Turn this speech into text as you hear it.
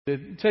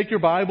Take your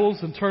Bibles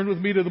and turn with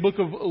me to the book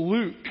of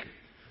Luke.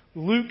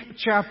 Luke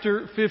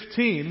chapter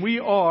 15. We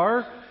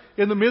are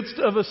in the midst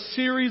of a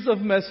series of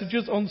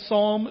messages on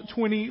Psalm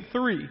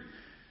 23.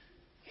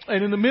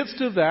 And in the midst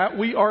of that,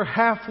 we are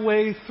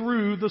halfway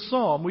through the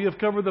psalm. We have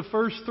covered the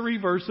first 3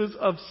 verses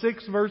of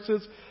 6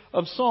 verses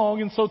of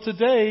song. And so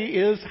today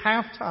is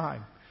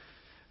halftime.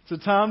 It's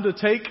a time to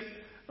take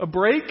a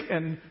break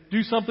and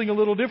do something a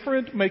little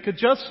different, make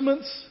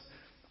adjustments.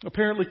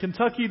 Apparently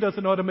Kentucky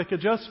doesn't know how to make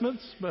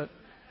adjustments, but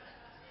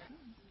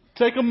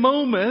take a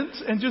moment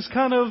and just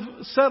kind of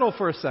settle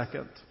for a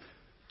second.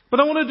 But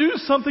I want to do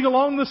something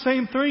along the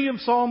same theme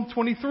of Psalm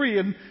 23.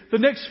 In the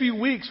next few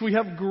weeks, we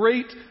have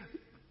great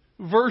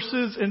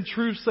verses and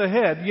truths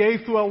ahead. Yea,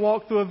 though I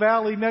walk through a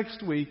valley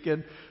next week,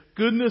 and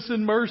goodness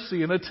and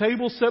mercy, and a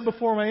table set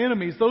before my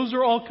enemies. Those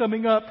are all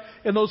coming up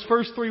in those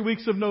first 3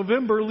 weeks of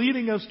November,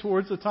 leading us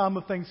towards the time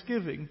of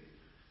Thanksgiving.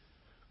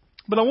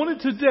 But I wanted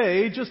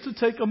today just to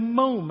take a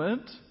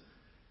moment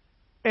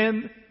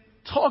and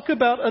talk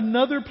about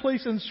another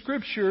place in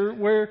Scripture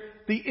where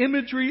the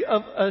imagery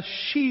of a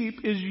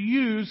sheep is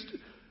used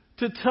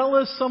to tell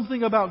us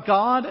something about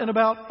God and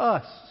about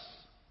us.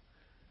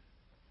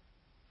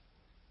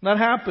 That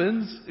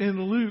happens in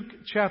Luke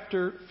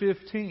chapter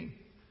 15.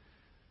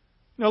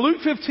 Now Luke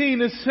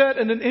 15 is set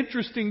in an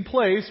interesting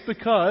place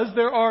because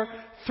there are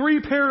 3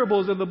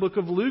 parables in the book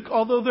of Luke,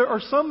 although there are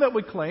some that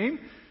would claim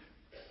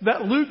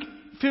that Luke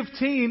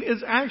 15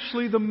 is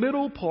actually the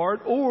middle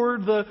part or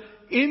the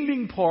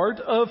ending part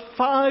of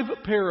 5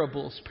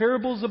 parables.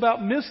 Parables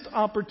about missed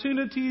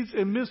opportunities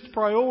and missed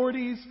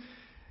priorities,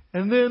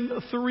 and then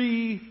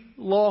 3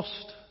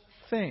 lost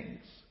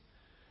things.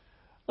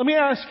 Let me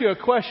ask you a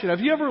question. Have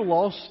you ever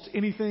lost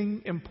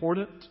anything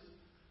important?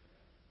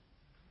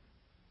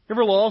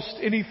 Ever lost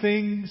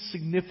anything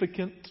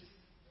significant?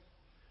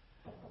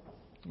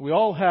 We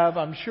all have,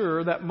 I'm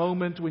sure, that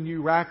moment when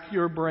you rack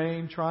your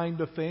brain trying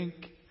to think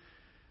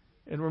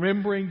and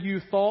remembering you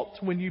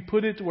thought when you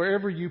put it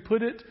wherever you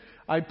put it,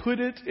 I put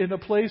it in a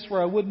place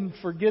where I wouldn't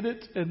forget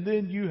it, and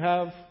then you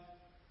have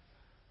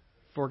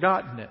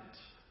forgotten it.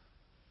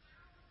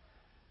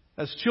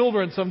 As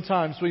children,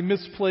 sometimes we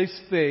misplace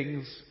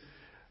things.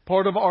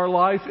 Part of our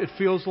life, it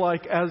feels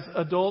like, as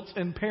adults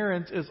and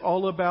parents, is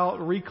all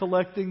about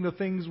recollecting the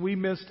things we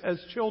missed as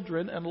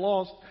children and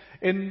lost,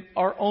 and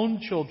our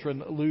own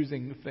children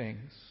losing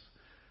things.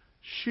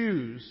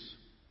 Shoes,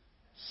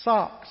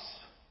 socks,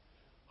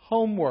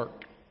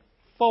 homework,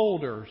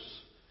 folders,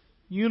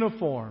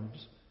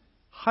 uniforms,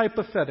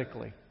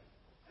 hypothetically.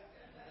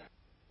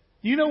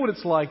 You know what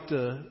it's like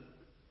to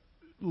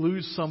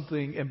lose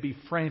something and be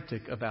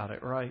frantic about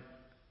it, right?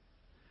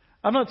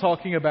 I'm not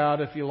talking about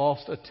if you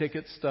lost a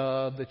ticket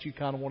stub that you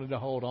kind of wanted to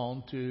hold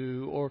on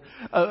to, or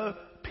a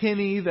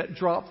penny that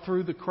dropped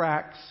through the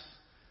cracks.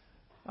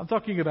 I'm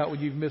talking about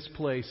when you've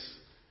misplaced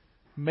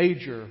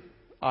major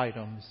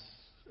items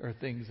or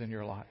things in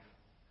your life.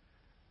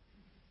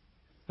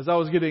 As I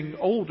was getting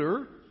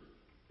older,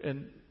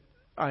 and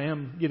I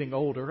am getting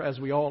older, as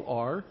we all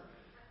are,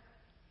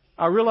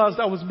 I realized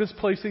I was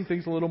misplacing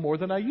things a little more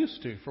than I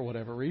used to, for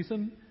whatever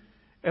reason.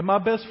 And my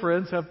best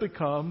friends have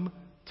become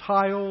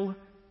Tile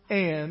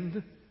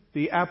and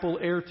the Apple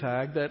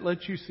AirTag that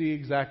lets you see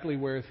exactly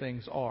where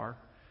things are.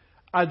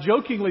 I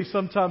jokingly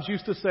sometimes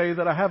used to say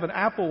that I have an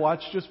Apple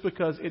Watch just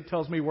because it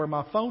tells me where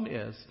my phone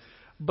is.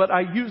 But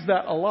I use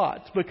that a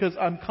lot because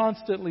I'm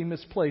constantly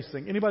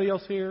misplacing. Anybody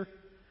else here?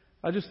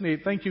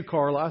 Thank you,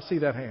 Carla. I see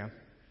that hand.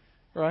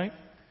 Right?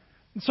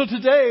 And so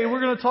today we're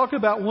going to talk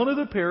about one of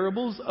the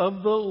parables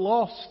of the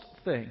lost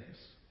things.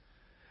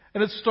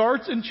 And it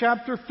starts in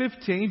chapter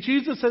 15.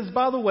 Jesus has,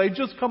 by the way,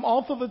 just come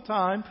off of a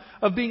time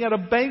of being at a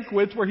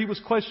banquet where he was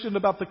questioned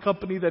about the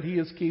company that he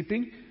is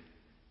keeping.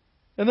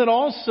 And then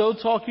also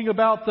talking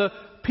about the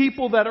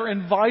people that are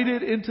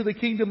invited into the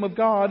kingdom of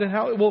God and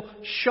how it will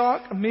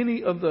shock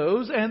many of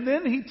those. And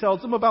then he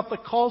tells them about the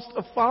cost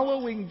of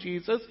following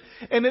Jesus.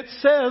 And it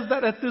says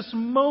that at this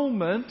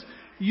moment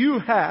you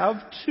have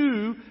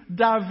 2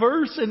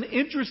 diverse and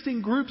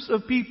interesting groups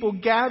of people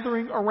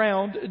gathering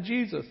around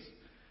Jesus.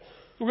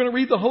 We're going to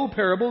read the whole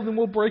parable, and then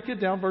we'll break it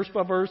down verse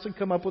by verse and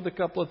come up with a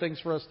couple of things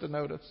for us to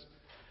notice.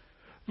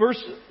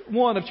 Verse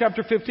 1 of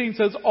chapter 15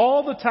 says,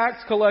 all the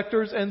tax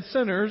collectors and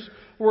sinners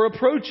were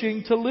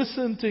approaching to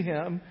listen to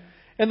him,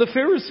 and the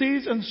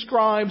Pharisees and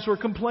scribes were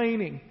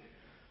complaining.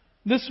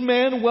 This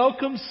man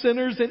welcomes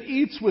sinners and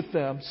eats with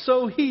them.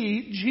 So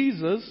he,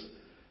 Jesus,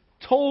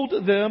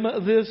 told them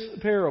this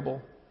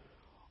parable.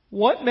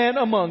 What man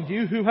among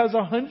you who has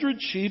 100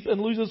 sheep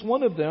and loses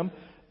one of them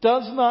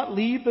does not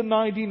leave the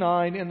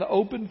 99 in the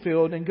open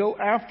field and go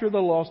after the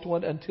lost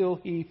one until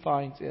he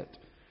finds it?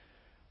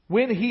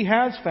 When he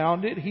has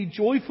found it, he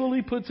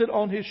joyfully puts it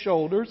on his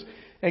shoulders,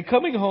 and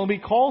coming home, he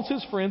calls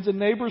his friends and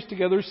neighbors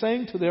together,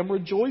 saying to them,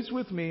 rejoice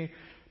with me,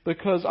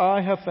 because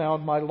I have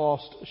found my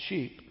lost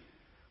sheep.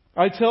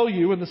 I tell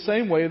you, in the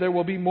same way, there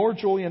will be more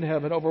joy in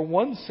heaven over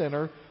one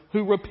sinner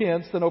who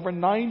repents than over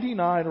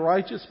 99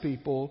 righteous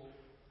people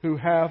who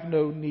have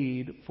no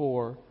need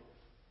for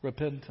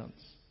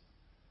repentance.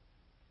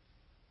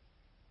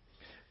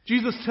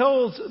 Jesus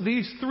tells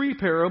these three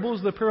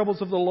parables, the parables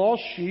of the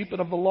lost sheep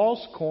and of the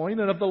lost coin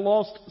and of the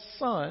lost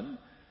son,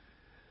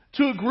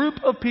 to a group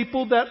of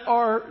people that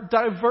are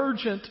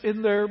divergent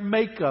in their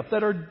makeup,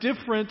 that are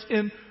different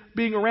in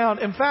being around.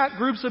 In fact,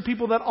 groups of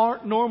people that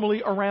aren't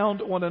normally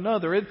around one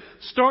another. It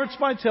starts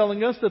by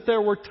telling us that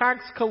there were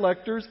tax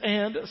collectors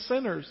and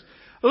sinners.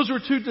 Those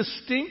were two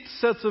distinct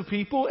sets of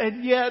people,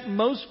 and yet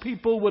most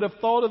people would have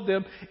thought of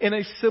them in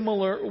a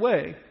similar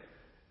way.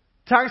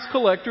 Tax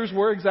collectors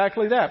were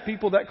exactly that,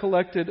 people that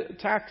collected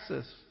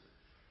taxes.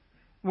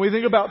 When we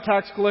think about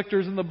tax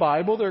collectors in the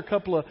Bible, there are a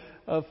couple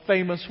of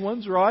famous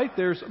ones, right?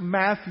 There's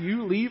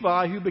Matthew,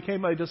 Levi, who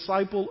became a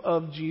disciple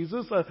of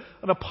Jesus,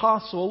 an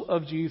apostle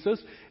of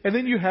Jesus. And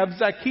then you have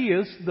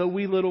Zacchaeus, the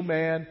wee little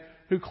man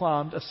who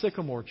climbed a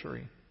sycamore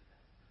tree.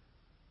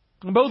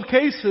 In both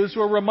cases,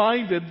 we're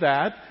reminded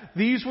that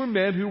these were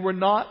men who were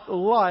not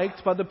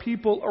liked by the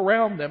people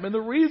around them. And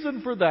the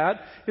reason for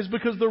that is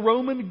because the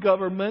Roman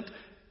government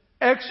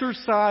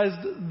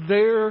exercised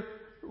their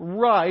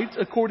right,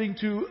 according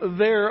to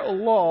their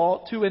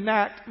law, to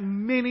enact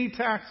many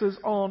taxes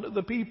on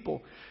the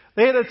people.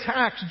 They had a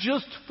tax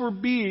just for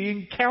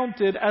being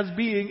counted as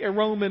being a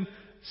Roman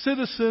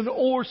citizen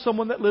or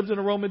someone that lived in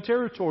a Roman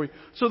territory.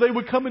 So they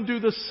would come and do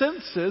the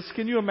census.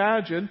 Can you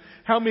imagine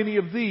how many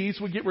of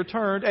these would get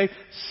returned? A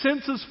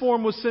census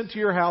form was sent to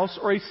your house,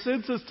 or a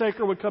census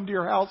taker would come to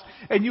your house,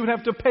 and you would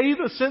have to pay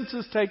the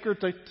census taker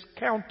to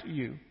count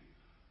you.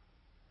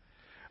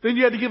 Then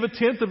you had to give a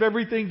tenth of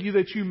everything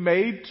that you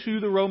made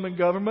to the Roman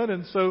government.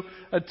 And so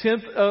a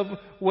tenth of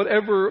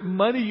whatever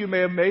money you may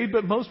have made.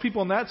 But most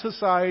people in that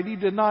society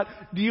did not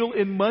deal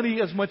in money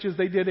as much as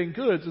they did in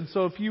goods. And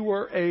so if you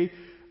were a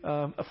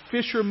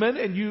fisherman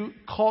and you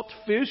caught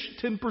fish,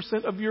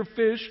 10% of your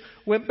fish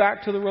went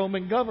back to the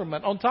Roman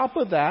government. On top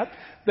of that,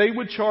 they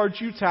would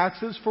charge you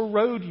taxes for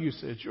road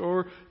usage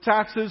or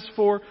taxes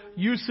for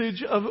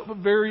usage of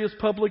various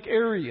public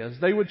areas.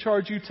 They would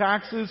charge you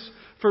taxes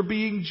for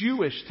being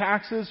Jewish,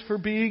 taxes for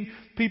being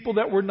people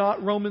that were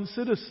not Roman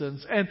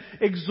citizens. And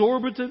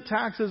exorbitant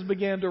taxes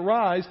began to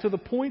rise to the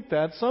point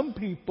that some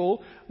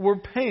people were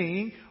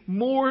paying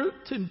more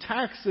in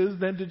taxes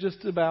than to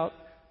just about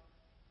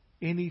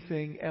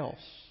anything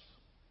else.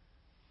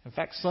 In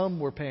fact, some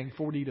were paying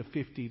 40 to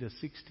 50 to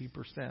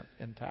 60%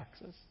 in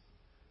taxes.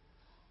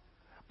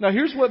 Now,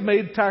 here's what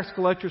made tax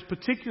collectors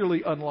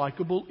particularly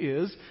unlikable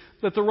is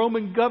that the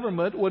Roman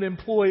government would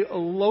employ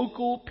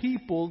local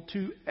people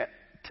to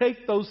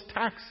take those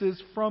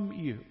taxes from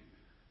you.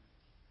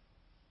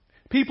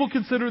 People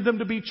considered them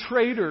to be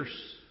traitors,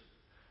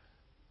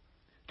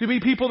 to be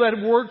people that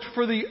worked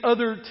for the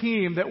other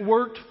team, that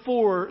worked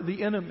for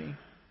the enemy.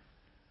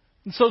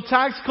 And so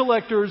tax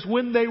collectors,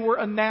 when they were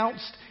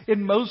announced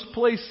in most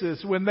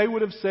places, when they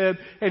would have said,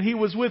 and he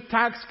was with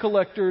tax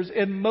collectors,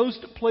 in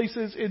most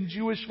places in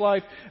Jewish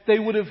life, they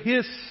would have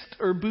hissed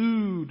or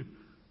booed.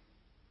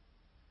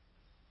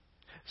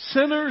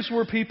 Sinners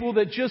were people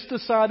that just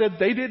decided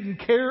they didn't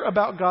care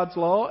about God's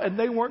law and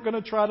they weren't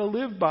going to try to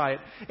live by it.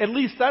 At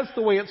least that's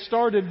the way it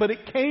started, but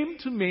it came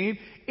to mean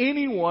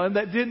anyone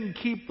that didn't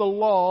keep the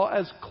law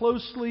as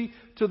closely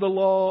to the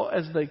law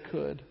as they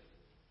could.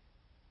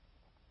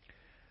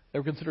 They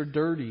were considered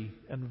dirty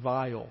and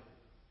vile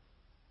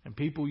and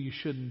people you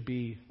shouldn't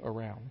be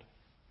around.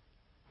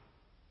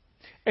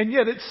 And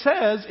yet it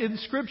says in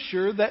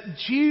Scripture that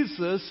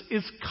Jesus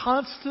is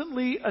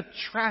constantly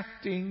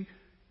attracting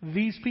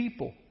these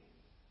people.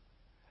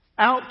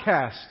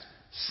 Outcasts,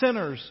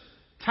 sinners,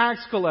 tax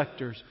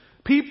collectors,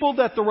 people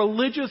that the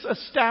religious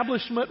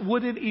establishment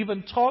wouldn't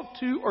even talk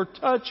to or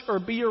touch or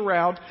be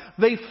around.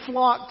 They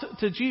flocked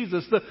to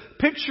Jesus. The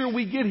picture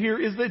we get here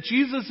is that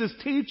Jesus is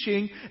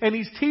teaching, and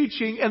He's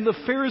teaching, and the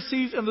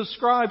Pharisees and the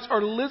scribes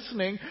are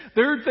listening.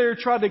 They're there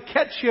trying to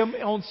catch Him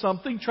on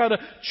something, try to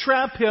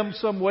trap Him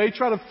some way,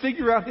 try to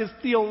figure out His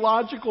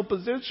theological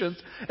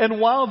positions. And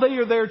while they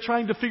are there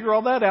trying to figure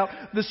all that out,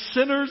 the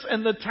sinners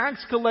and the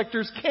tax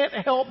collectors can't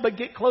help but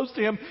get close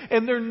to Him,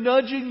 and they're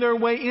nudging their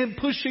way in,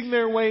 pushing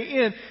their way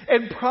in.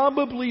 And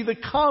probably the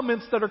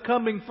comments that are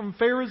coming from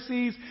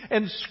Pharisees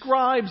and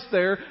scribes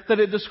there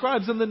that it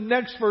describes in the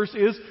next verse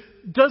is,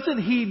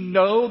 doesn't He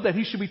know that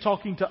He should be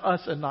talking to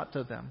us and not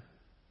to them?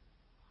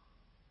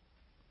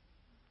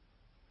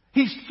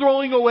 He's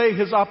throwing away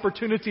His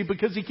opportunity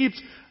because He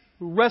keeps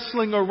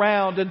wrestling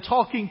around and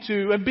talking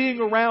to and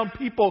being around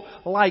people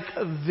like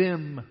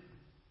them.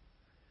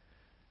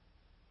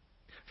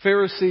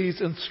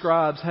 Pharisees and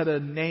scribes had a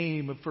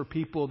name for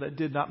people that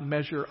did not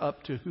measure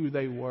up to who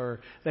they were.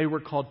 They were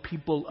called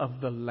people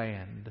of the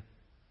land.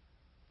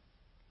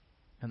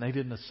 And they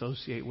didn't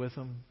associate with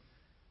them.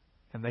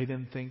 And they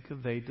didn't think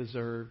they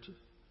deserved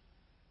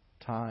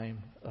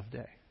time of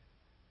day.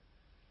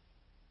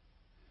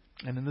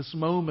 And in this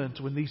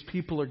moment, when these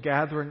people are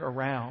gathering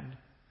around,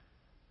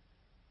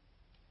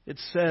 it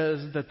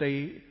says that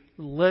they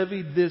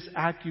levied this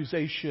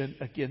accusation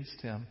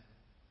against Him.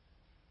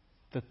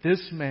 That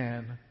this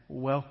man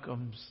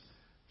welcomes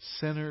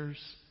sinners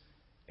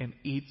and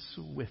eats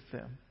with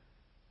them.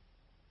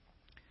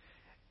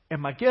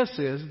 And my guess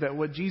is that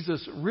what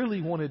Jesus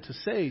really wanted to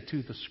say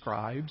to the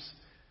scribes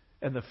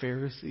and the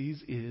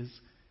Pharisees is,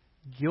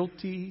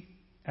 guilty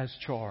as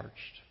charged.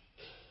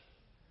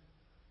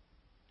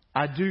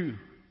 I do.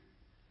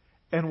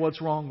 And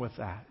what's wrong with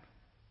that?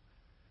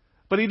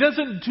 But he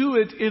doesn't do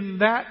it in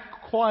that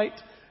quite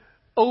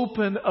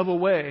open of a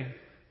way.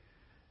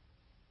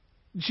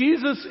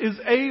 Jesus is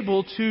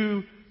able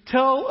to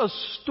tell a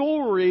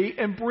story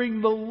and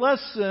bring the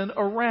lesson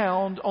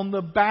around on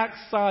the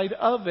backside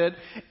of it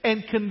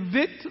and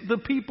convict the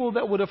people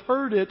that would have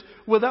heard it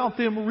without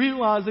them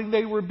realizing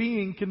they were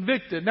being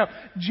convicted. Now,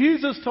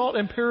 Jesus taught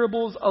in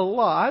parables a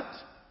lot,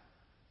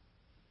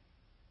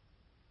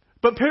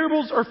 but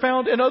parables are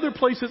found in other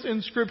places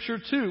in Scripture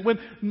too. When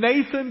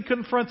Nathan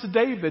confronts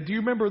David, do you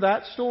remember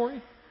that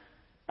story?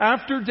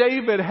 After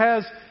David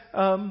has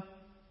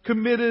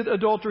committed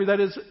adultery, that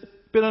has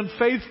been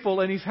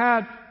unfaithful, and he's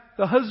had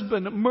the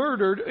husband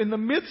murdered, in the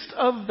midst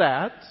of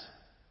that,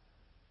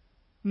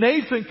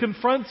 Nathan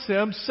confronts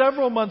him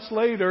several months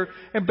later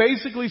and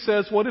basically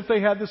says, what if they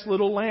had this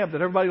little lamb?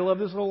 That everybody loved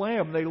this little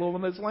lamb. They love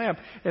this lamb.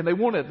 And they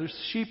want it. There's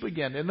sheep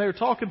again. And they're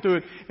talking to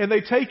it. And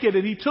they take it.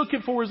 And he took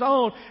it for his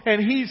own.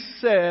 And he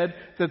said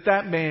that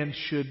that man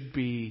should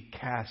be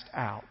cast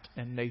out.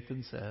 And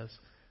Nathan says,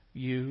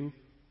 you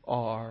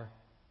are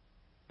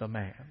the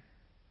man.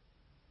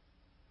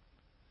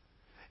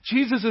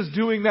 Jesus is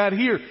doing that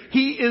here.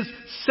 He is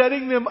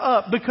setting them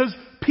up because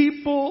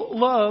people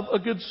love a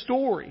good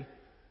story.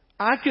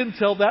 I can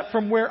tell that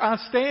from where I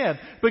stand,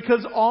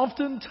 because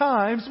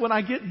oftentimes when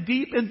I get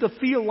deep into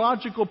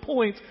theological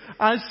points,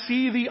 I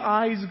see the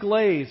eyes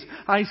glaze.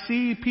 I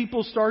see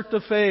people start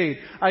to fade.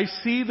 I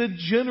see the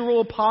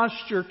general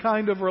posture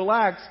kind of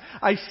relax.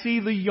 I see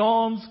the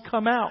yawns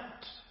come out.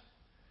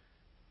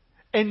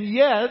 And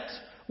yet,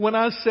 when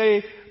I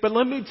say, but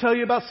let me tell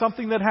you about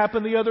something that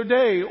happened the other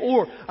day,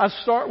 or I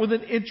start with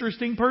an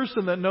interesting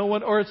person that no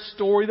one, or a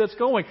story that's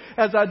going.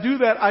 As I do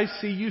that, I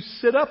see you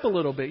sit up a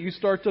little bit. You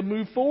start to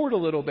move forward a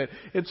little bit.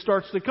 It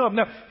starts to come.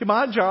 Now,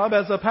 my job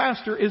as a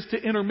pastor is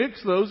to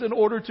intermix those in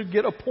order to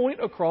get a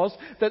point across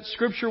that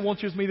Scripture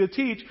wants me to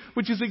teach,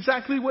 which is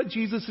exactly what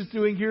Jesus is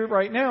doing here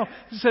right now.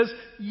 He says,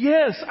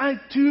 yes, I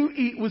do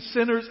eat with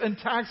sinners and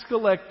tax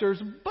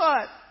collectors,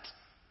 but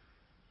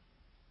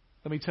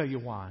let me tell you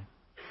why.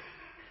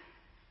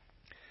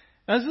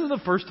 Now, this isn't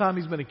the first time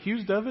he's been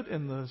accused of it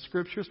in the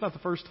Scripture. It's not the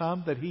first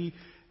time that he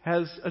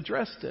has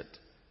addressed it.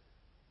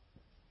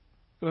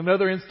 In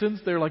another instance,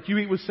 they're like, you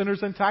eat with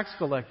sinners and tax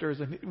collectors.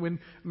 And when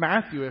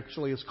Matthew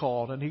actually is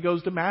called, and he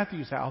goes to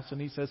Matthew's house,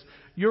 and he says,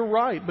 you're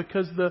right,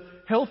 because the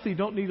healthy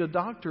don't need a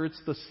doctor,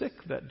 it's the sick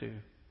that do.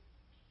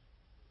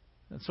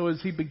 And so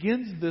as he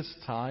begins this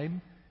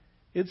time,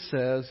 it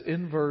says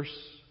in verse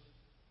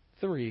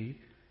 3,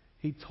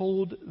 he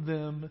told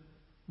them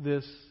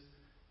this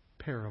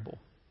parable.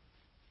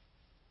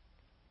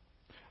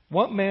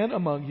 What man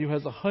among you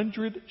has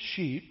 100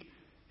 sheep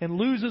and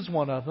loses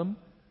one of them?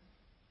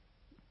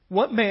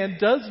 What man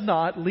does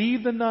not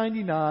leave the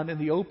 99 in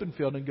the open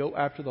field and go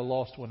after the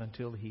lost one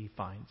until he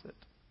finds it?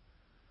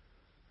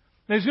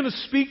 Now he's going to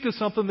speak to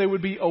something they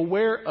would be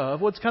aware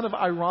of. What's kind of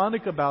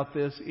ironic about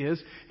this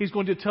is he's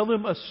going to tell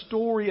them a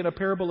story and a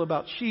parable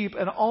about sheep.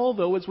 And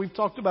although, as we've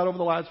talked about over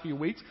the last few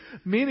weeks,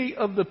 many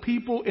of the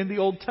people in the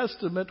Old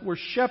Testament were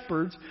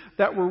shepherds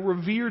that were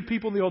revered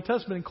people in the Old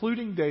Testament,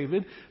 including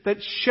David, that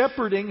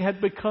shepherding had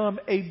become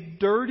a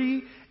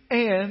dirty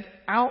and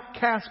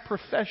outcast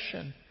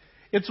profession.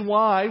 It's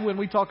why when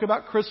we talk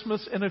about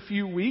Christmas in a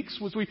few weeks,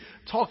 as we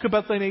talk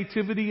about the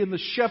nativity and the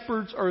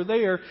shepherds are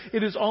there,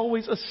 it is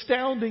always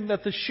astounding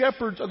that the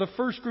shepherds are the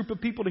first group of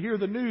people to hear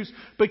the news,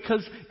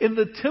 because in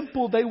the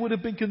temple they would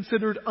have been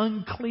considered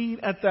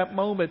unclean at that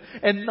moment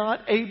and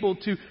not able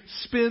to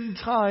spend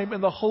time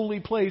in the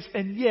holy place.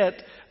 And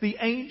yet the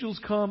angels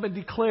come and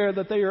declare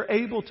that they are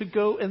able to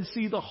go and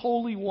see the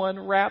Holy One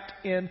wrapped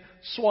in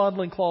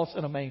swaddling cloths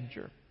in a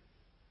manger.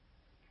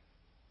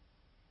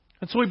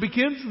 And so he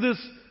begins this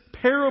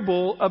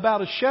parable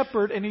about a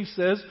shepherd, and he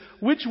says,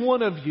 which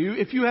one of you,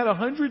 if you had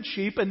 100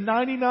 sheep and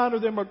 99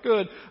 of them are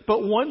good,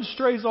 but one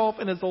strays off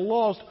and is the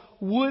lost,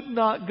 would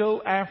not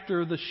go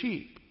after the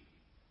sheep?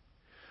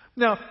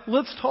 Now,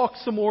 let's talk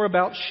some more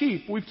about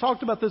sheep. We've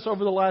talked about this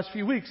over the last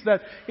few weeks,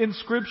 that in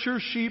Scripture,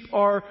 sheep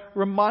are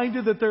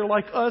reminded that they're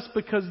like us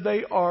because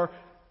they are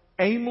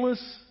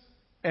aimless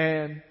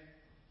and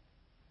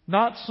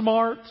not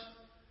smart,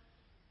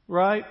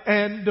 right?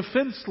 And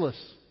defenseless.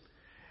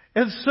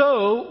 And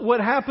so,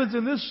 what happens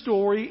in this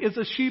story is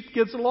a sheep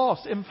gets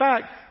lost. In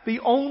fact, the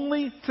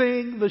only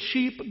thing the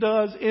sheep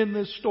does in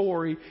this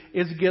story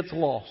is gets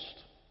lost.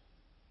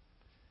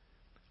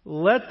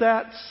 Let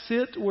that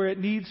sit where it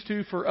needs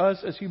to for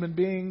us as human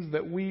beings,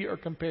 that we are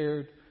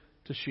compared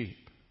to sheep.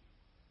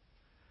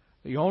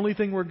 The only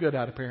thing we're good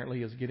at,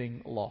 apparently, is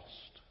getting lost.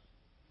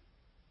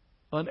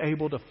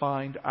 Unable to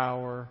find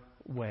our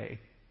way.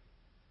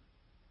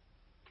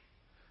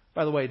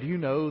 By the way, do you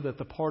know that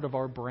the part of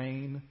our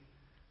brain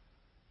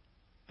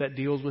that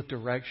deals with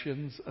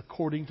directions,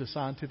 according to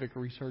scientific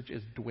research,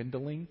 is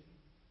dwindling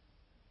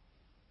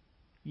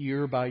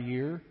year by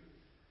year?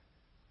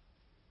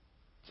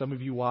 Some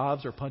of you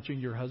wives are punching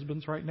your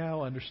husbands right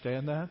now.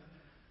 Understand that?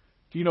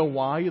 Do you know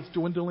why it's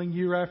dwindling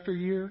year after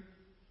year?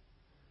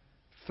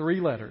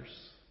 3 letters.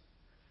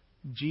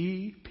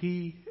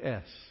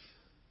 GPS.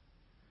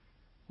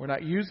 We're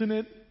not using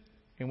it,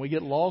 and we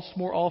get lost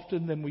more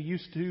often than we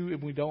used to,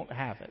 and we don't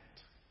have it.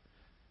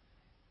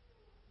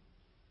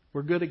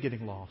 We're good at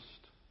getting lost.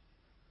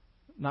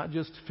 Not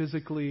just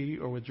physically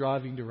or with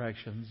driving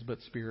directions, but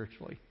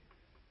spiritually.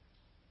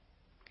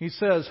 He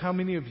says, how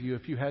many of you,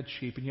 if you had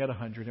sheep and you had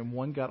 100 and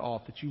one got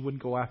off, that you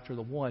wouldn't go after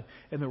the one?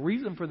 And the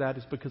reason for that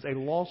is because a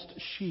lost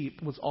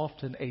sheep was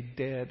often a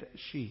dead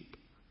sheep.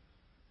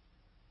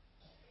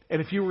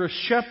 And if you were a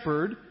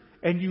shepherd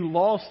and you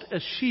lost a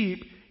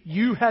sheep,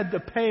 you had to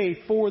pay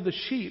for the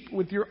sheep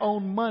with your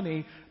own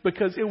money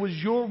because it was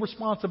your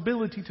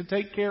responsibility to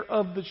take care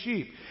of the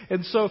sheep.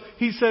 And so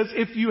he says,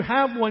 if you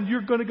have one,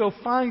 you're going to go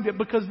find it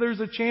because there's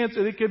a chance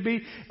that it could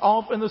be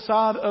off in the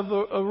side of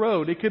a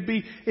road. It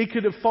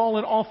could have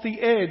fallen off the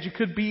edge. It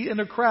could be in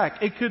a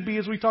crack. It could be,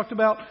 as we talked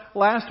about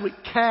last week,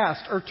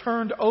 cast or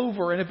turned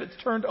over. And if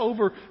it's turned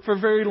over for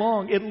very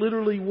long, it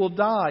literally will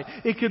die.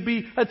 It could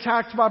be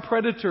attacked by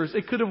predators.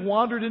 It could have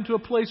wandered into a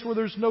place where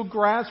there's no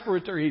grass for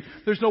it to eat.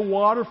 There's no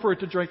water for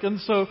it to drink. And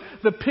so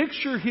the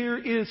picture here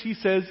is, he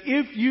says,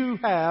 if you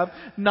have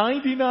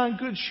 99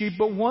 good sheep,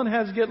 but one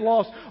has get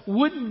lost,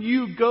 wouldn't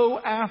you go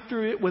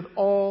after it with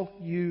all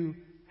you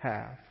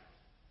have?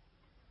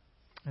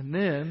 And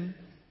then,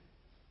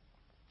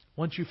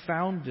 once you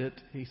found it,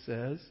 he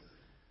says,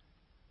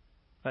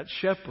 that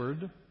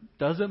shepherd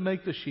doesn't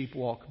make the sheep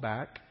walk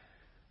back,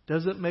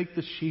 doesn't make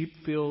the sheep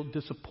feel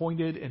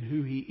disappointed in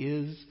who he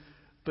is,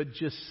 but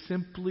just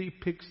simply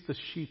picks the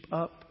sheep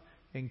up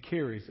and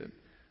carries it.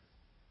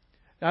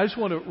 Now, I just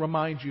want to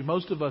remind you,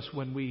 most of us,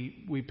 when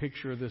we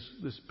picture this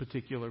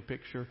particular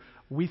picture,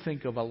 we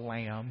think of a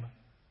lamb.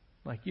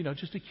 Like,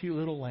 just a cute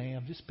little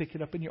lamb. Just pick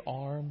it up in your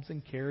arms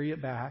and carry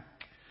it back.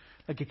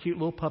 Like a cute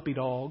little puppy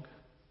dog.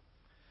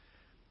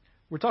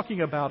 We're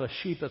talking about a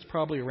sheep that's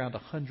probably around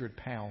 100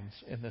 pounds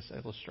in this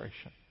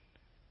illustration.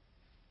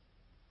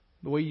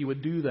 The way you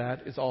would do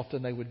that is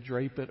often they would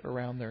drape it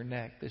around their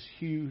neck, this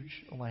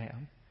huge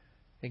lamb,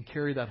 and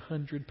carry that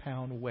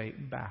 100-pound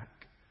weight back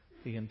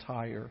the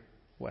entire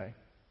way.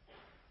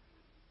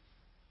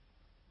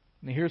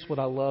 And here's what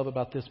I love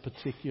about this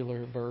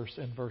particular verse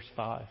in verse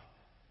 5.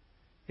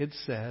 It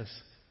says,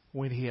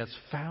 when he has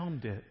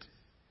found it,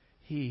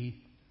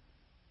 he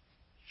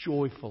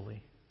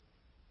joyfully.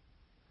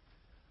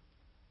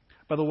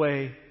 By the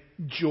way,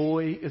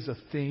 joy is a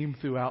theme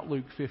throughout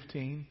Luke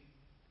 15.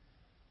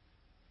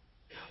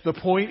 The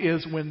point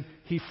is when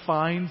he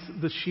finds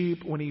the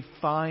sheep, when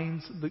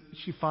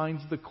she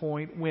finds the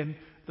coin, when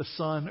the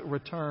son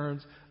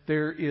returns,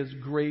 there is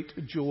great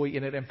joy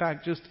in it. In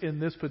fact, just in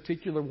this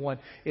particular one,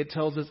 it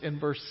tells us in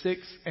verse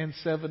 6 and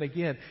 7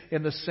 again,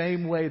 in the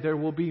same way there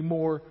will be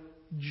more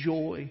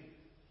joy.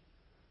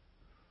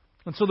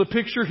 And so the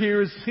picture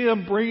here is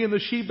him bringing the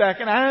sheep back.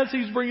 And as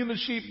he's bringing the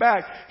sheep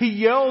back, he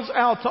yells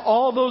out to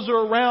all those who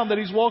are around that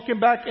he's walking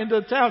back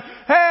into town,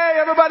 "Hey,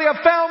 everybody,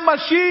 I found my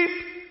sheep.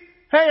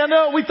 Hey, I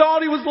know we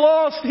thought he was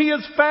lost. He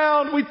is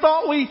found. We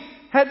thought we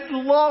had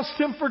lost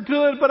him for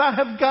good, but I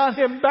have got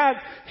him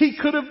back. He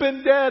could have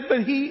been dead,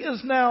 but he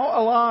is now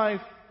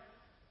alive.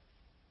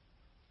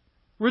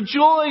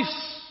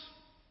 Rejoice,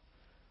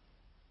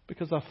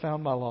 because I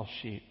found my lost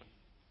sheep."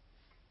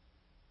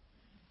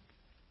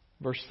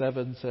 Verse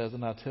 7 says,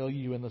 "And I tell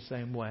you in the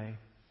same way,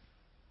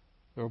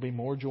 there will be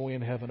more joy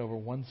in heaven over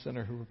one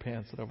sinner who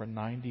repents than over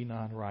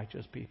 99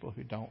 righteous people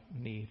who don't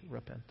need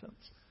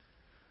repentance."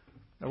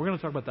 Now, we're going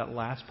to talk about that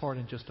last part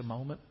in just a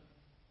moment.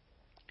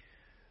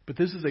 But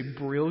this is a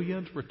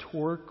brilliant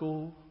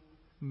rhetorical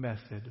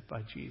method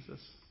by Jesus.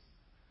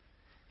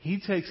 He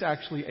takes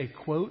actually a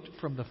quote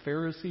from the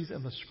Pharisees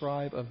and the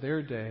scribe of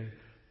their day,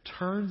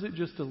 turns it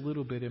just a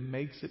little bit, and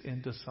makes it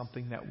into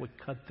something that would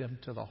cut them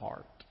to the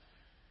heart.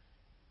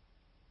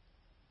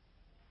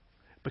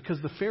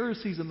 Because the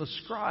Pharisees and the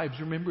scribes,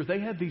 remember, they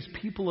had these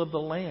people of the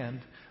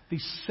land,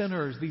 these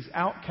sinners, these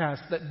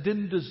outcasts that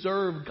didn't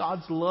deserve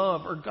God's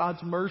love or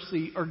God's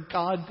mercy or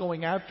God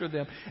going after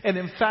them. And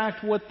in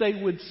fact, what they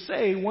would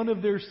say, one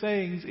of their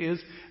sayings is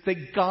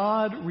that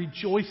God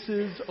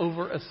rejoices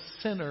over a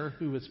sinner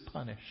who is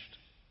punished.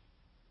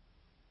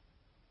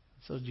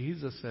 So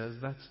Jesus says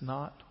that's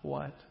not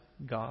what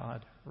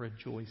God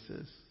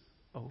rejoices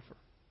over.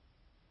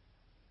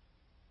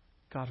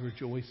 God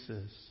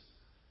rejoices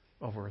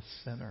over a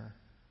sinner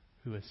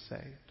who is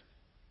saved.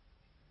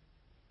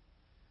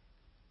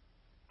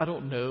 I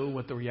don't know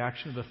what the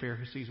reaction of the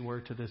Pharisees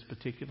were to this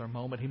particular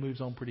moment. He moves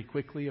on pretty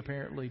quickly,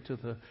 apparently, to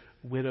the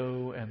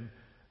widow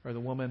or the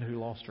woman who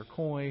lost her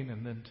coin,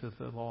 and then to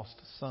the lost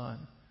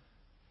son.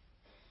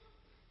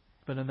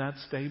 But in that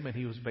statement,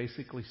 he was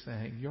basically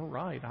saying, you're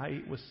right, I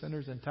eat with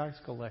sinners and tax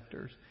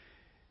collectors,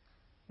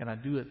 and I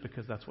do it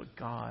because that's what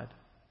God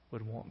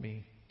would want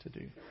me to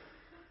do.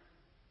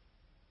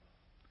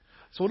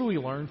 So what do we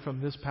learn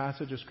from this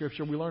passage of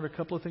Scripture? We learn a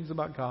couple of things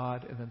about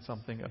God and then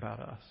something about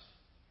us.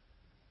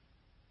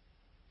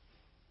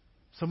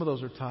 Some of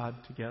those are tied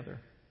together.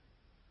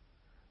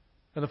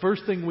 And the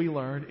first thing we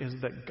learn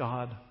is that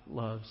God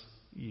loves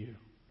you.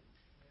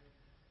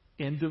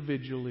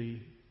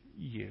 Individually,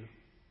 you.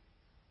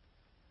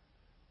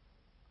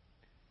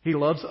 He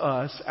loves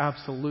us,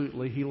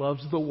 absolutely. He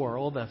loves the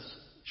world, that's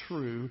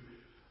true.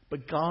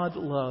 But God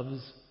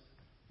loves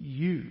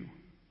you.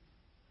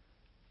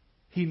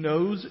 He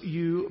knows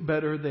you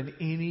better than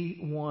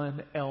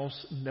anyone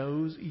else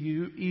knows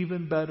you,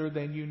 even better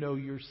than you know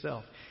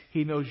yourself.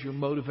 He knows your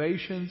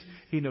motivations.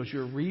 He knows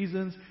your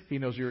reasons. He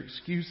knows your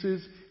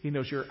excuses. He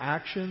knows your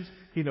actions.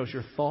 He knows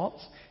your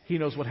thoughts. He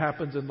knows what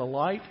happens in the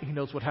light. He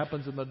knows what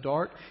happens in the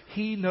dark.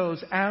 He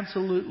knows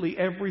absolutely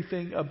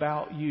everything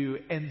about you,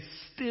 and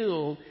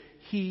still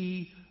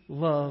He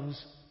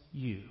loves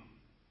you.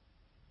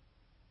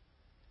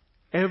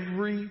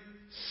 Every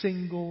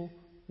single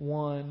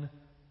one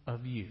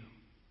of you.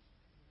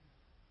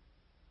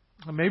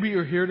 Maybe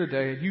you're here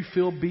today and you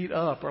feel beat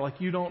up, or like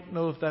you don't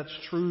know if that's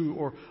true,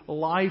 or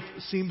life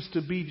seems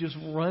to be just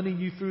running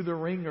you through the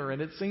ringer,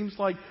 and it seems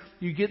like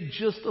you get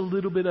just a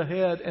little bit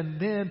ahead and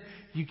then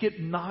you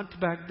get knocked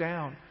back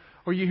down.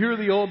 Or you hear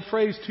the old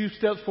phrase, 2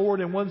 steps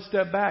forward and 1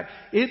 step back.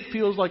 It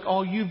feels like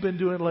all you've been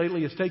doing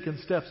lately is taking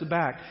steps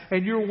back.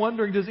 And you're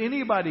wondering, does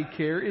anybody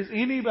care? Is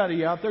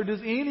anybody out there?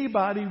 Does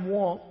anybody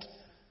want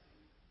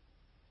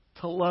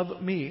to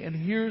love me? And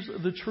here's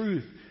the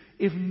truth.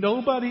 If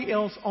nobody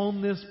else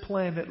on this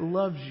planet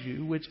loves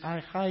you, which I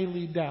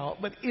highly doubt,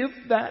 but if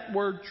that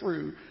were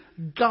true,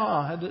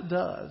 God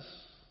does.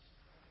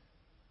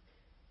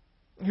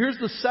 Here's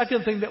the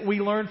second thing that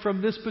we learn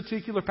from this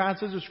particular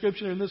passage of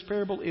Scripture in this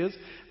parable is,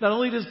 not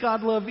only does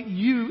God love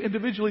you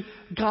individually,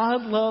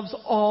 God loves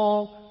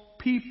all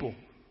people.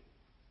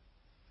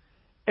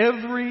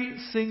 Every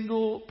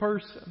single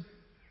person.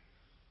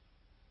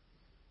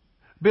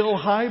 Bill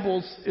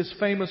Hybels is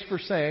famous for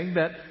saying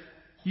that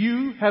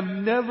you have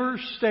never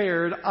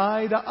stared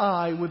eye to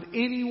eye with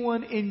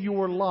anyone in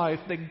your life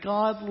that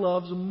God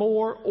loves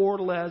more or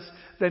less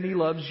than He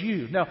loves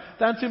you. Now,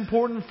 that's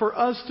important for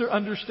us to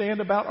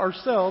understand about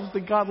ourselves,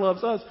 that God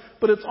loves us,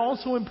 but it's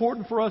also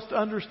important for us to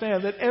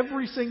understand that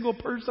every single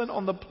person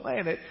on the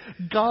planet,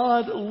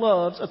 God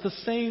loves at the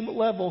same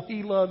level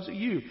He loves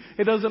you.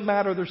 It doesn't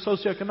matter their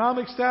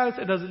socioeconomic status.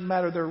 It doesn't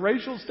matter their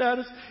racial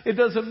status. It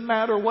doesn't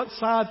matter what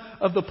side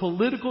of the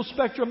political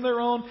spectrum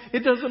they're on.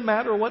 It doesn't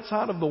matter what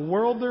side of the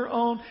world they're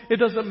on. It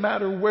doesn't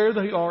matter where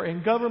they are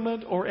in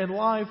government or in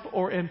life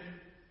or in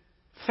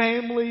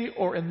family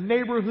or in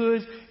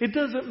neighborhoods. It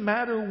doesn't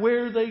matter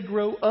where they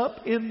grow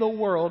up in the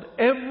world.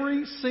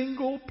 Every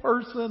single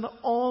person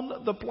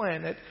on the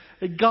planet,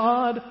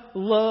 God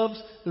loves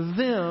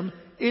them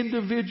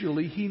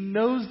individually. He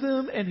knows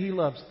them and He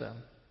loves them.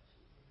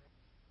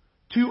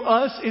 To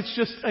us, it's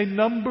just a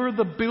number,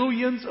 the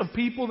billions of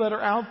people that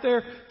are out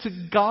there. To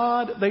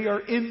God, they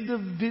are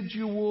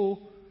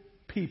individual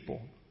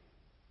people.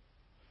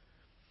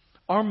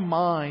 Our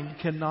mind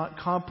cannot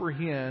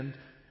comprehend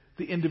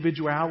the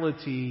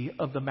individuality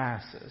of the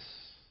masses.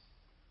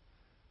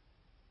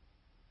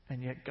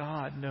 And yet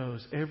God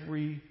knows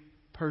every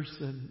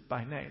person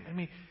by name. I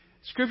mean,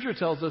 Scripture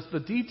tells us the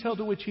detail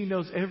to which He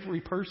knows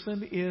every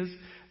person is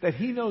that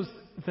He knows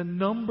the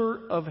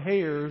number of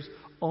hairs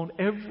on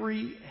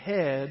every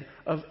head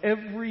of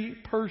every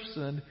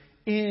person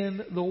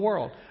in the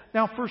world.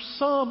 Now, for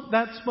some,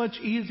 that's much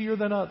easier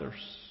than others.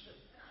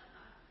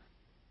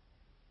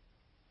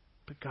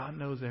 But God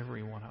knows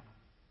every one of them.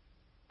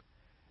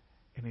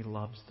 And He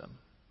loves them.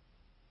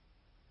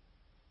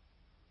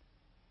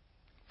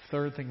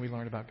 Third thing we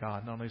learn about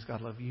God, not only does God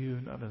love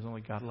you, not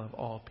only does God love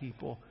all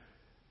people,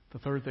 the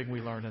third thing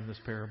we learn in this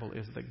parable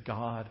is that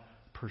God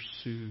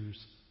pursues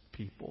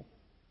people.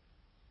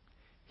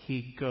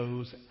 He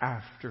goes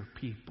after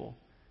people.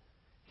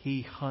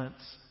 He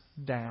hunts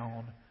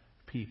down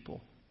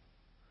people.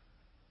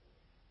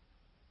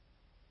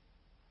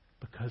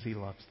 Because He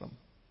loves them.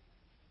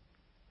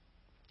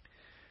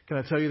 Can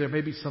I tell you, there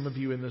may be some of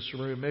you in this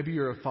room, maybe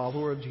you're a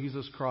follower of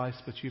Jesus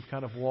Christ, but you've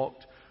kind of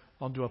walked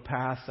onto a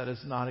path that is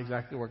not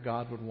exactly where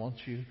God would want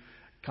you.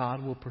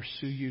 God will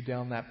pursue you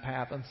down that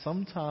path. And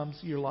sometimes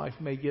your life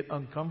may get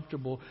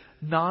uncomfortable,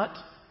 not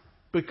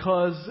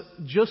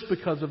just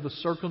because of the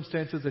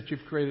circumstances that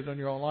you've created on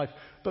your own life,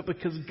 but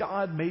because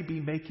God may be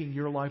making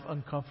your life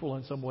uncomfortable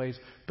in some ways,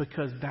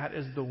 because that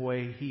is the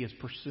way He is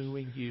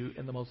pursuing you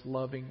in the most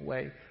loving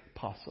way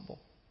possible.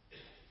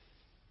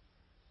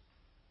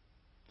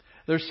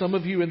 There's some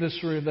of you in this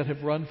room that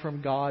have run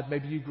from God.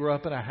 Maybe you grew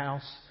up in a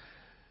house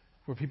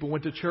where people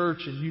went to church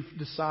and you've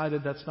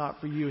decided that's not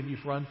for you and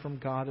you've run from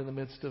God in the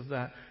midst of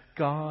that.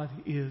 God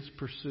is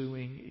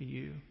pursuing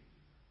you.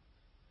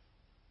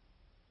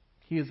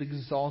 He is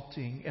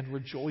exalting and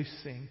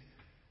rejoicing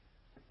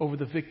over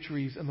the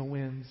victories and the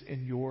wins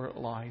in your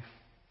life.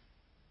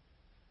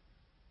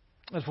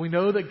 If we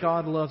know that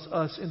God loves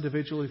us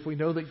individually, if we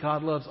know that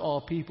God loves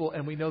all people,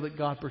 and we know that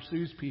God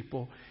pursues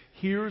people,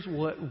 here's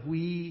what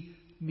we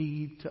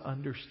need to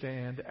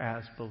understand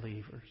as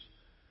believers.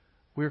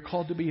 We're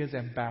called to be His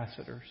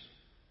ambassadors.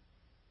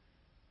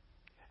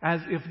 As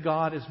if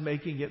God is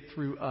making it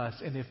through us.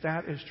 And if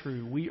that is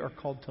true, we are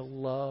called to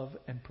love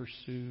and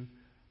pursue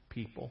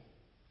people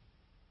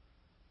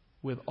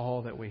with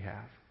all that we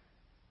have.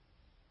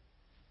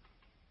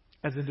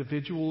 As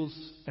individuals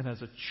and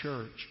as a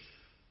church,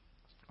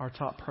 our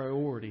top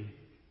priority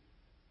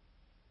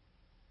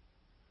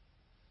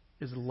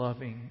is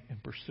loving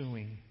and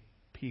pursuing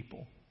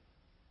people,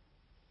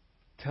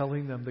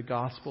 telling them the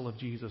gospel of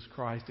Jesus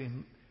Christ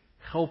and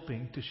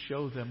helping to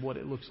show them what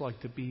it looks like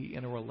to be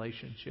in a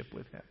relationship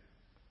with Him.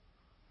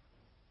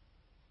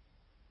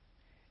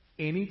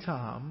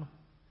 Anytime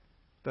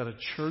that a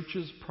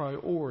church's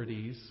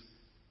priorities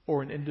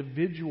or an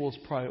individual's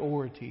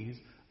priorities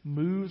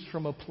moves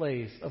from a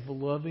place of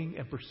loving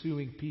and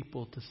pursuing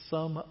people to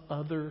some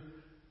other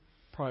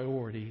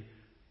priority,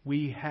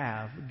 we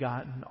have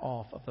gotten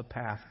off of the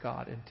path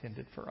God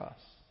intended for us.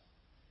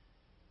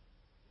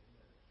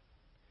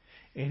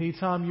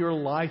 Anytime your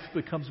life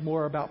becomes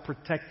more about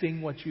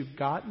protecting what you've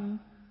gotten,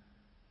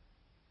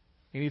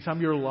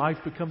 anytime your life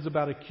becomes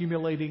about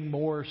accumulating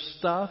more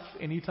stuff,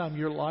 anytime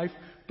your life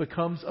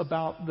becomes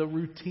about the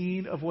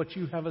routine of what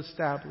you have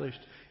established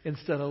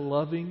instead of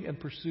loving and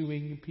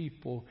pursuing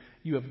people,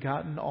 you have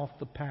gotten off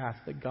the path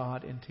that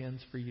God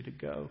intends for you to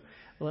go.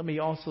 Let me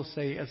also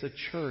say, as a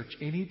church,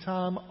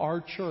 anytime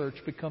our church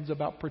becomes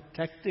about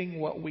protecting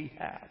what we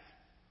have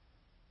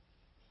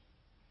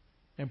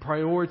and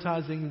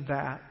prioritizing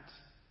that,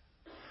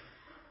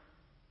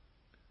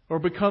 or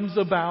becomes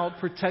about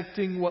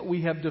protecting what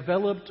we have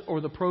developed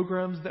or the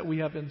programs that we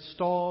have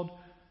installed,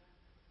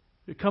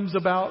 it comes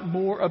about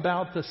more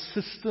about the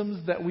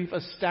systems that we've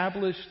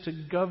established to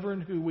govern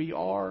who we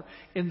are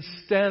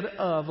instead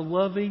of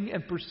loving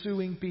and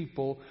pursuing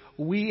people,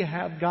 we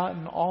have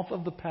gotten off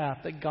of the path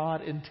that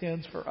God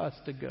intends for us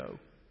to go.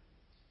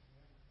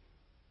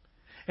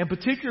 And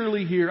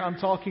particularly here, I'm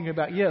talking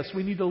about, yes,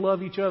 we need to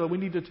love each other. We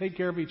need to take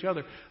care of each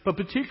other. But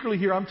particularly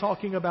here, I'm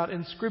talking about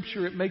in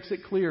Scripture, it makes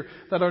it clear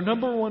that our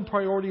number one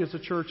priority as a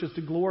church is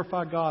to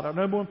glorify God. Our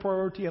number one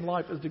priority in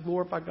life is to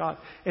glorify God.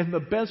 And the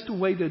best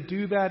way to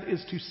do that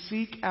is to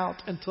seek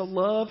out and to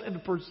love and to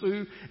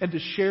pursue and to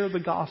share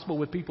the gospel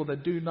with people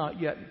that do not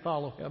yet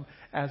follow Him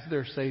as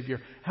their Savior.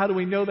 How do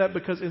we know that?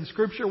 Because in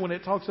Scripture, when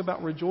it talks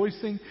about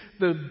rejoicing,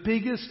 the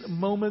biggest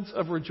moments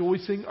of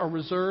rejoicing are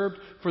reserved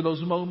for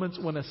those moments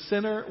when a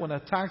sinner, when a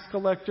tax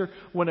collector,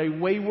 when a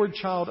wayward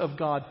child of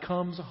God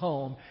comes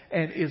home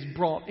and is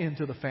brought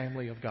into the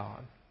family of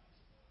God.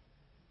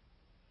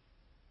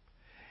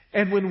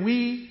 And when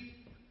we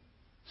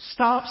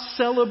stop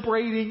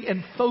celebrating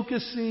and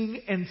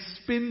focusing and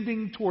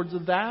spending towards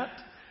that,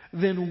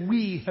 then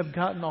we have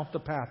gotten off the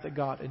path that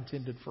God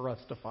intended for us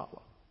to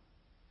follow.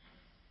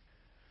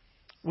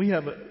 We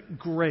have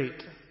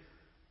great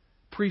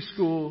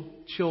preschool,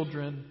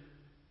 children,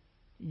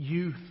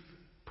 youth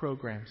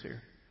programs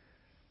here.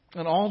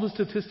 And all the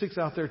statistics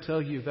out there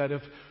tell you that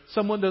if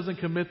someone doesn't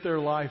commit their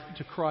life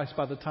to Christ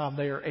by the time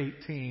they are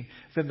 18,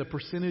 then the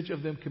percentage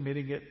of them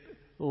committing it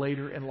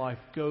later in life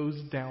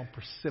goes down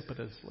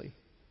precipitously.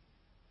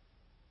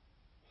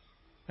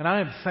 And I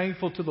am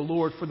thankful to the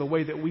Lord for the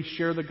way that we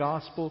share the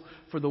gospel,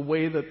 for the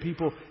way that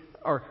people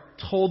are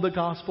told the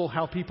gospel,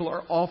 how people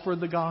are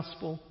offered the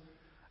gospel.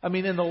 I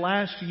mean, in the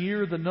last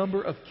year, the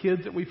number of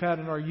kids that we've had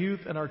in our youth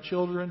and our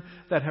children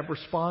that have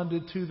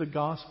responded to the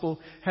gospel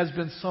has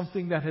been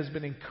something that has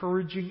been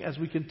encouraging as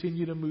we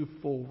continue to move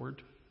forward.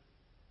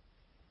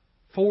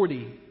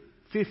 40,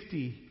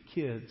 50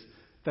 kids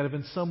that have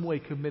in some way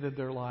committed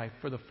their life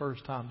for the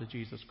first time to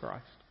Jesus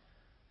Christ.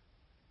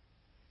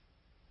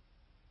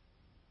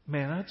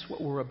 Man, that's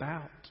what we're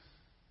about.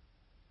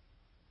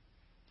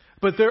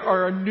 But there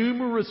are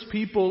numerous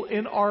people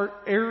in our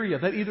area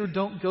that either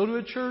don't go to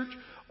a church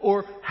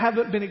or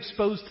haven't been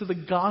exposed to the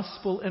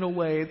gospel in a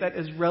way that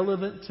is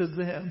relevant to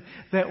them,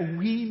 that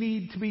we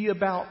need to be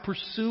about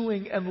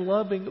pursuing and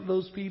loving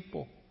those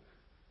people.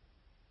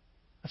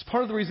 That's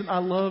part of the reason I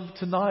love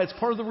tonight. It's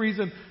part of the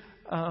reason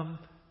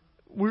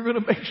we're going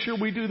to make sure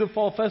we do the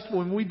Fall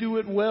Festival and we do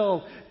it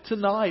well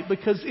tonight,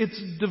 because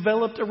it's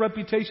developed a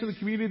reputation in the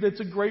community that's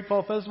a great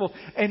Fall Festival.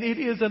 And it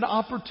is an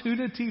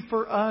opportunity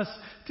for us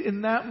to,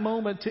 in that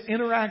moment, to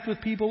interact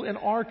with people in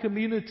our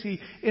community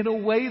in a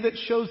way that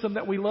shows them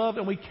that we love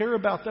and we care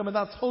about them. And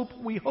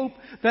we hope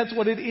that's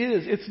what it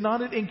is. It's not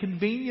an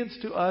inconvenience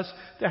to us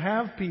to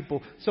have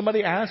people.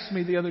 Somebody asked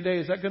me the other day,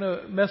 is that going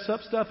to mess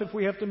up stuff if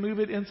we have to move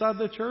it inside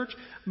the church?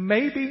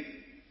 Maybe.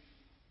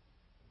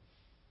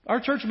 Our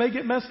church may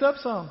get messed up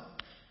some.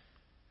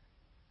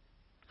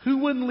 Who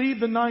wouldn't leave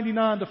the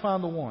 99 to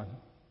find the one?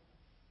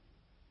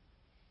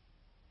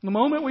 The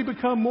moment we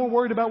become more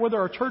worried about whether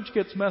our church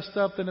gets messed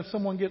up than if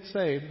someone gets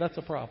saved, that's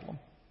a problem.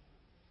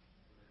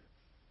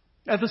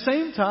 At the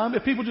same time,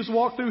 if people just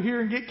walk through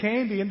here and get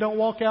candy and don't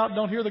walk out and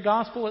don't hear the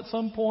gospel at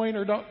some point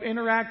or don't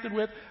interacted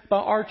with by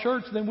our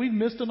church, then we've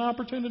missed an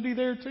opportunity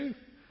there too.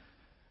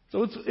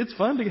 So it's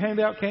fun to hand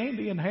out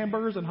candy and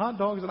hamburgers and hot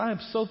dogs, and I am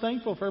so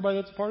thankful for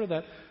everybody that's a part of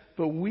that.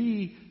 But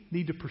we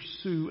need to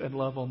pursue and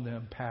love on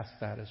them past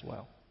that as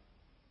well.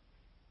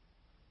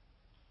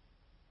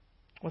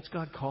 What's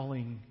God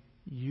calling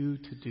you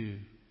to do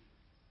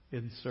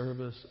in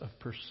service of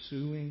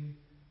pursuing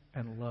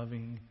and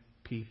loving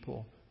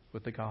people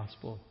with the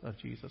gospel of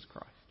Jesus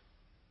Christ.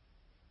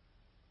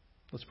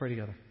 Let's pray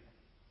together.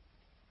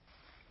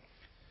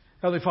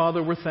 Heavenly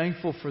Father, we're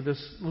thankful for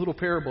this little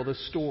parable,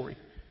 this story.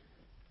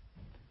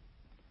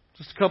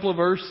 Just a couple of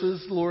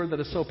verses, Lord, that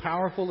is so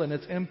powerful in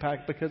its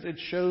impact because it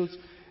shows,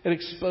 it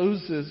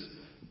exposes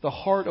the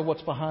heart of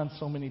what's behind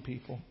so many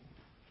people.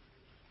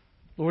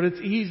 Lord, it's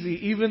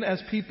easy, even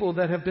as people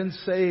that have been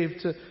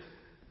saved, to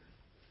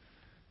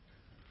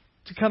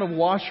kind of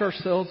wash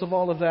ourselves of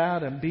all of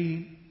that and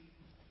be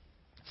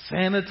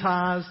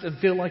sanitized and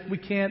feel like we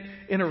can't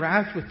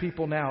interact with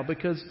people now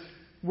because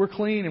we're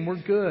clean and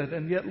we're good.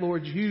 And yet,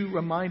 Lord, you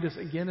remind us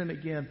again and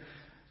again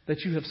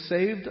that you have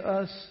saved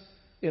us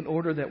in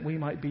order that we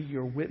might be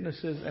your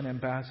witnesses and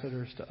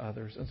ambassadors to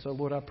others. And so,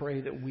 Lord, I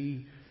pray that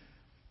we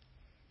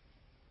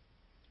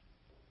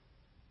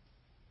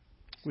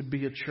would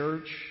be a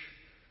church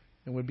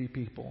and would be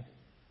people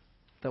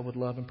that would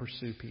love and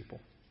pursue people.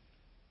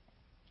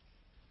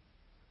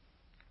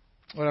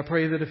 Lord, I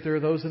pray that if there are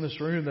those in this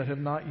room that have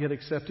not yet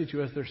accepted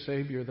you as their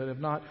Savior, that have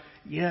not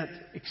yet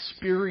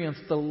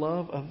experienced the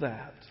love of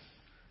that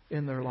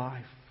in their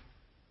life,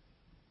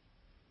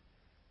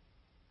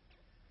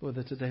 Lord,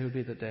 that today would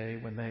be the day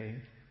when they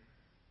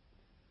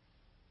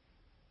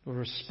will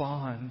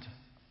respond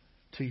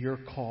to your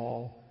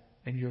call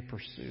and your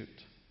pursuit.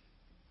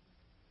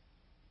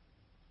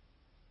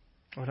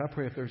 Lord, I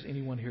pray if there's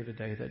anyone here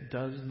today that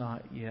does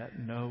not yet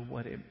know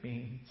what it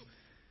means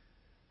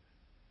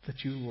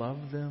that you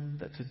love them,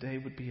 that today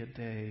would be a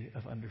day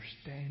of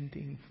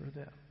understanding for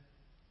them.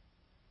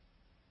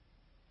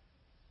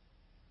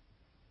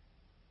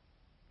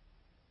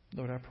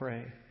 Lord, I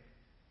pray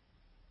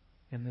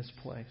in this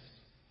place,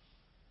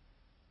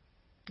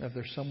 if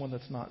there's someone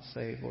that's not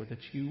saved, Lord, that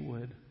you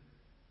would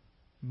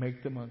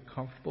make them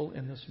uncomfortable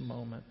in this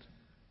moment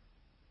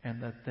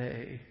and that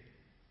they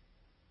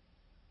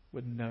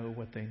would know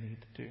what they need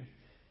to do.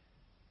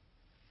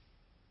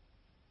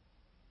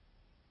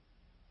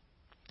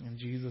 In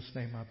Jesus'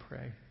 name I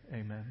pray.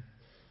 Amen.